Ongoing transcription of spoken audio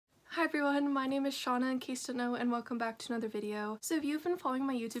Hi everyone, my name is Shauna in case you don't know, and welcome back to another video. So if you've been following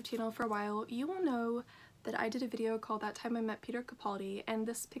my YouTube channel for a while, you will know that I did a video called That Time I Met Peter Capaldi, and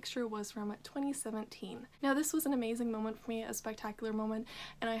this picture was from 2017. Now this was an amazing moment for me, a spectacular moment,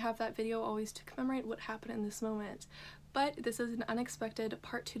 and I have that video always to commemorate what happened in this moment. But this is an unexpected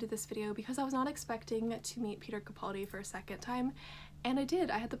part 2 to this video because I was not expecting to meet Peter Capaldi for a second time, and I did.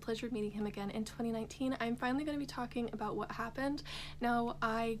 I had the pleasure of meeting him again in 2019. I'm finally going to be talking about what happened. Now,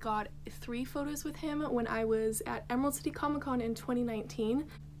 I got 3 photos with him when I was at Emerald City Comic Con in 2019.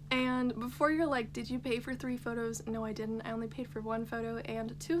 And before you're like, did you pay for 3 photos? No, I didn't. I only paid for 1 photo,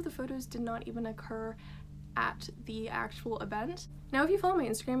 and 2 of the photos did not even occur at the actual event. Now, if you follow my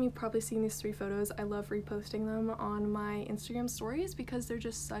Instagram, you've probably seen these 3 photos. I love reposting them on my Instagram stories because they're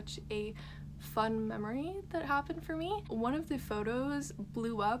just such a fun memory that happened for me. One of the photos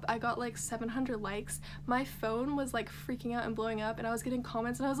blew up. I got like 700 likes. My phone was like freaking out and blowing up, and I was getting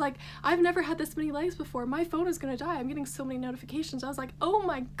comments and I was like, I've never had this many likes before. My phone is gonna die. I'm getting so many notifications. I was like, oh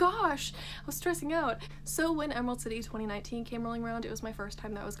my gosh, I was stressing out. So when Emerald City 2019 came rolling around, it was my first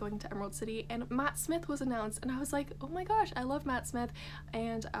time that I was going to Emerald City, and Matt Smith was announced, and I was like, oh my gosh, I love Matt Smith.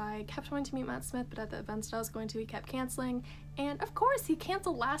 And I kept wanting to meet Matt Smith, but at the events that I was going to, he kept canceling. And of course, he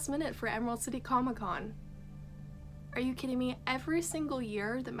canceled last minute for Emerald City Comic Con. Are you kidding me? Every single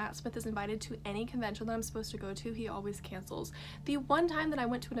year that Matt Smith is invited to any convention that I'm supposed to go to, he always cancels. The one time that I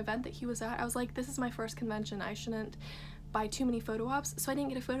went to an event that he was at, I was like, this is my first convention. I shouldn't buy too many photo ops, so I didn't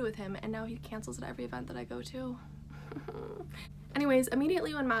get a photo with him, and now he cancels at every event that I go to. Anyways,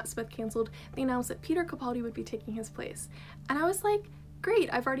 immediately when Matt Smith canceled, they announced that Peter Capaldi would be taking his place. And I was like,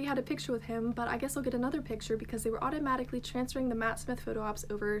 great, I've already had a picture with him, but I guess I'll get another picture because they were automatically transferring the Matt Smith photo ops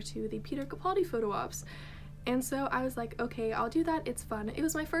over to the Peter Capaldi photo ops. And so I was like, okay, I'll do that, it's fun. It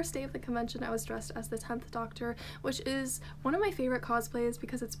was my first day of the convention. I was dressed as the 10th Doctor, which is one of my favorite cosplays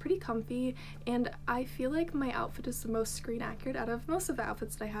because it's pretty comfy, and I feel like my outfit is the most screen accurate out of most of the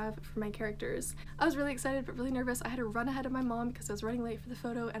outfits that I have for my characters. I was really excited but really nervous. I had to run ahead of my mom because I was running late for the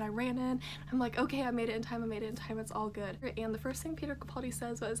photo, and I ran in. I'm like, okay, I made it in time, it's all good. And the first thing Peter Capaldi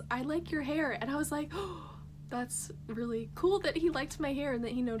says was, I like your hair, and I was like, oh, that's really cool that he liked my hair and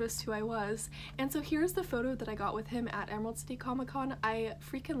that he noticed who I was. And so here's the photo that I got with him at Emerald City Comic Con. I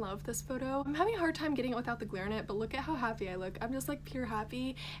freaking love this photo. I'm having a hard time getting it without the glare in it, but look at how happy I look. I'm just like pure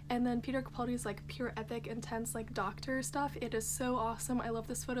happy. And then Peter Capaldi's like pure epic, intense like doctor stuff. It is so awesome. I love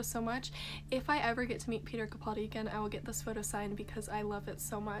this photo so much. If I ever get to meet Peter Capaldi again, I will get this photo signed because I love it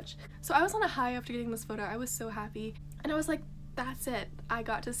so much. So I was on a high after getting this photo. I was so happy. And I was like, that's it. I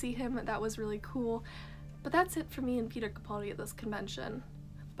got to see him. That was really cool. But that's it for me and Peter Capaldi at this convention.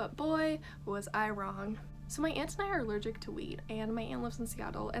 But boy, was I wrong. So my aunt and I are allergic to wheat, and my aunt lives in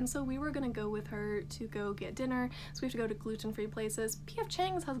Seattle, and so we were gonna go with her to go get dinner, so we have to go to gluten-free places. P.F.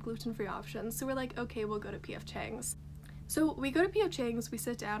 Chang's has gluten-free options, so we're like, okay, we'll go to P.F. Chang's. So we go to P.F. Chang's, we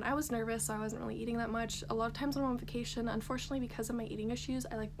sit down. I was nervous, so I wasn't really eating that much. A lot of times when I'm on vacation, unfortunately because of my eating issues,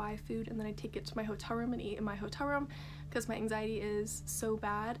 I like buy food and then I take it to my hotel room and eat in my hotel room because my anxiety is so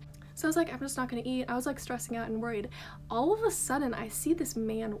bad. So I was like, I'm just not gonna eat. I was like stressing out and worried. All of a sudden, I see this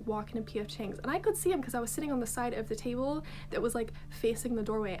man walk into P.F. Chang's, and I could see him because I was sitting on the side of the table that was like facing the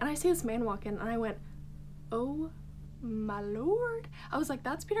doorway, and I see this man walk in, and I went, oh my lord. I was like,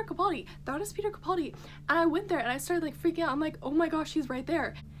 that's Peter Capaldi. That is Peter Capaldi. And I went there and I started like freaking out. I'm like, oh my gosh, he's right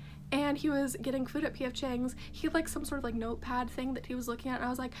there. And he was getting food at P.F. Chang's. He had like some sort of like notepad thing that he was looking at, and I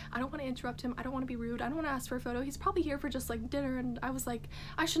was like, I don't want to interrupt him. I don't want to be rude. I don't want to ask for a photo. He's probably here for just like dinner, and I was like,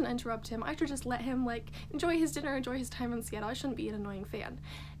 I shouldn't interrupt him. I should just let him like enjoy his dinner, enjoy his time in Seattle. I shouldn't be an annoying fan.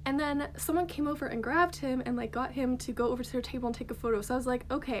 And then someone came over and grabbed him and like got him to go over to their table and take a photo. So I was like,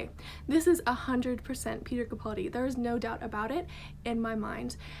 okay, this is 100% Peter Capaldi. There is no doubt about it in my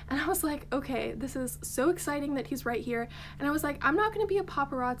mind. And I was like, okay, this is so exciting that he's right here. And I was like, I'm not gonna be a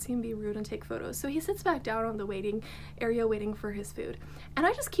paparazzi and be rude and take photos. So he sits back down on the waiting area waiting for his food. And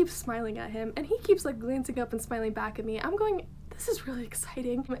I just keep smiling at him, and he keeps like glancing up and smiling back at me. I'm going, this is really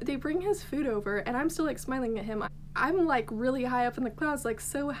exciting. They bring his food over and I'm still like smiling at him. I'm like really high up in the clouds, like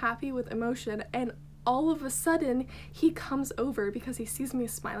so happy with emotion, and all of a sudden he comes over because he sees me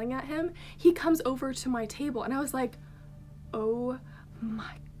smiling at him. He comes over to my table, and I was like, oh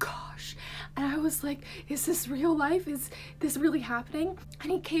my gosh. And I was like, is this real life? Is this really happening?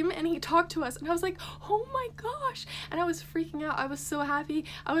 And he came and he talked to us, and I was like, oh my gosh. And I was freaking out. I was so happy.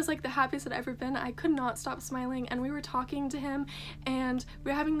 I was like the happiest I'd ever been. I could not stop smiling, and we were talking to him and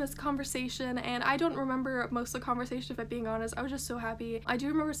we were having this conversation, and I don't remember most of the conversation, if I'm being honest. I was just so happy. I do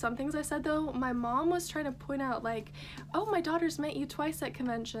remember some things I said though. My mom was trying to point out like, oh, my daughter's met you twice at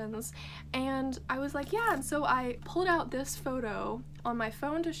conventions, and I was like, yeah. And so I pulled out this photo on my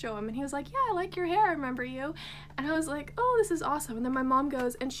phone to show him, and he was like, yeah, I like your hair, I remember you. And I was like, oh, this is awesome. And then my mom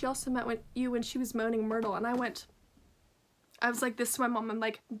goes, and she also met you when she was moaning Myrtle. And I was like this to my mom, I'm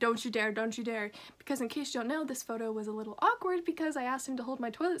like, don't you dare, don't you dare. Because in case you don't know, this photo was a little awkward because I asked him to hold my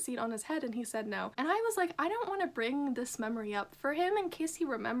toilet seat on his head and he said no. And I was like, I don't want to bring this memory up for him in case he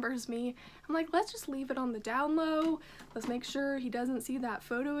remembers me. I'm like, let's just leave it on the down low. Let's make sure he doesn't see that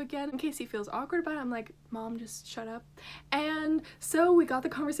photo again in case he feels awkward about it. I'm like, Mom, just shut up. And so we got the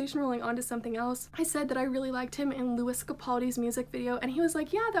conversation rolling on to something else. I said that I really liked him in Lewis Capaldi's music video, and he was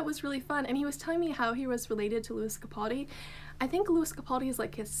like, yeah, that was really fun. And he was telling me how he was related to Lewis Capaldi. I think Lewis Capaldi is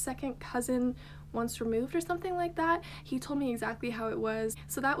like his second cousin once removed or something like that. He told me exactly how it was.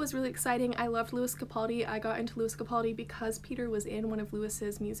 So that was really exciting. I loved Lewis Capaldi. I got into Lewis Capaldi because Peter was in one of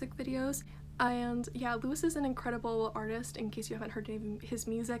Lewis's music videos. And yeah, Lewis is an incredible artist. In case you haven't heard any of his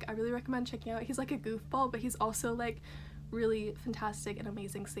music, I really recommend checking out. He's like a goofball, but he's also like really fantastic and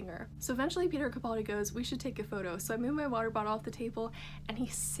amazing singer. So eventually Peter Capaldi goes, we should take a photo. So I move my water bottle off the table and he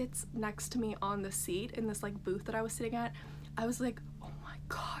sits next to me on the seat in this like booth that I was sitting at. I was like, oh my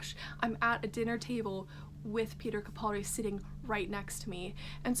gosh, I'm at a dinner table with Peter Capaldi sitting right next to me.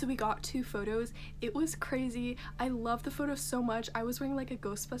 And so we got 2 photos. It was crazy. I love the photo so much. I was wearing like a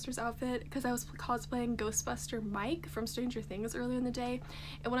Ghostbusters outfit because I was cosplaying Ghostbuster Mike from Stranger Things earlier in the day.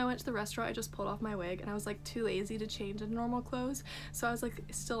 And when I went to the restaurant, I just pulled off my wig and I was like too lazy to change into normal clothes. So I was like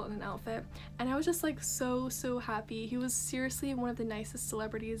still in an outfit. And I was just like so happy. He was seriously one of the nicest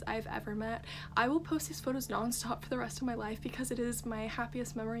celebrities I've ever met. I will post these photos nonstop for the rest of my life because it is my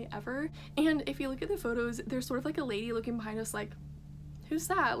happiest memory ever. And if you look at the photos, there's sort of like a lady looking behind us like, who's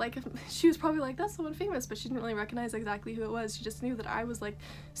that? Like, she was probably like, that's someone famous, but she didn't really recognize exactly who it was. She just knew that I was like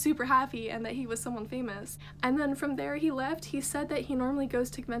super happy and that he was someone famous. And then from there he left. He said that he normally goes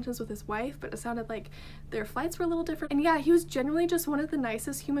to conventions with his wife, but it sounded like their flights were a little different. And yeah, he was genuinely just one of the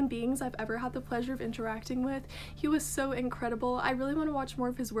nicest human beings I've ever had the pleasure of interacting with. He was so incredible. I really want to watch more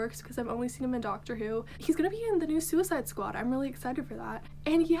of his works because I've only seen him in Doctor Who. He's gonna be in the new Suicide Squad. I'm really excited for that.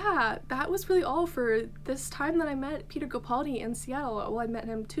 And yeah, that was really all for this time that I met Peter Capaldi in Seattle. Well, I met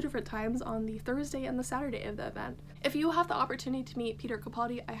him 2 different times, on the Thursday and the Saturday of the event. If you have the opportunity to meet Peter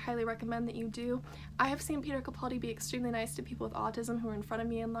Capaldi, I highly recommend that you do. I have seen Peter Capaldi be extremely nice to people with autism who are in front of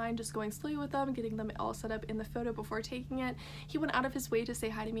me in line, just going slowly with them, getting them all set up in the photo before taking it. He went out of his way to say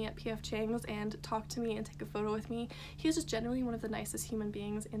hi to me at PF Chang's and talk to me and take a photo with me. He is just generally one of the nicest human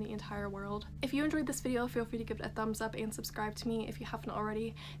beings in the entire world. If you enjoyed this video, feel free to give it a thumbs up and subscribe to me if you haven't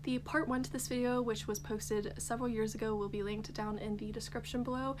already. The part 1 to this video, which was posted several years ago, will be linked down in the description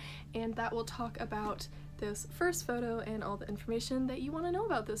below, and that will talk about this first photo and all the information that you want to know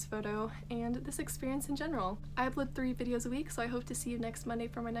about this photo and this experience in general. I upload 3 videos a week, so I hope to see you next Monday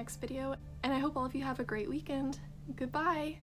for my next video, and I hope all of you have a great weekend. Goodbye!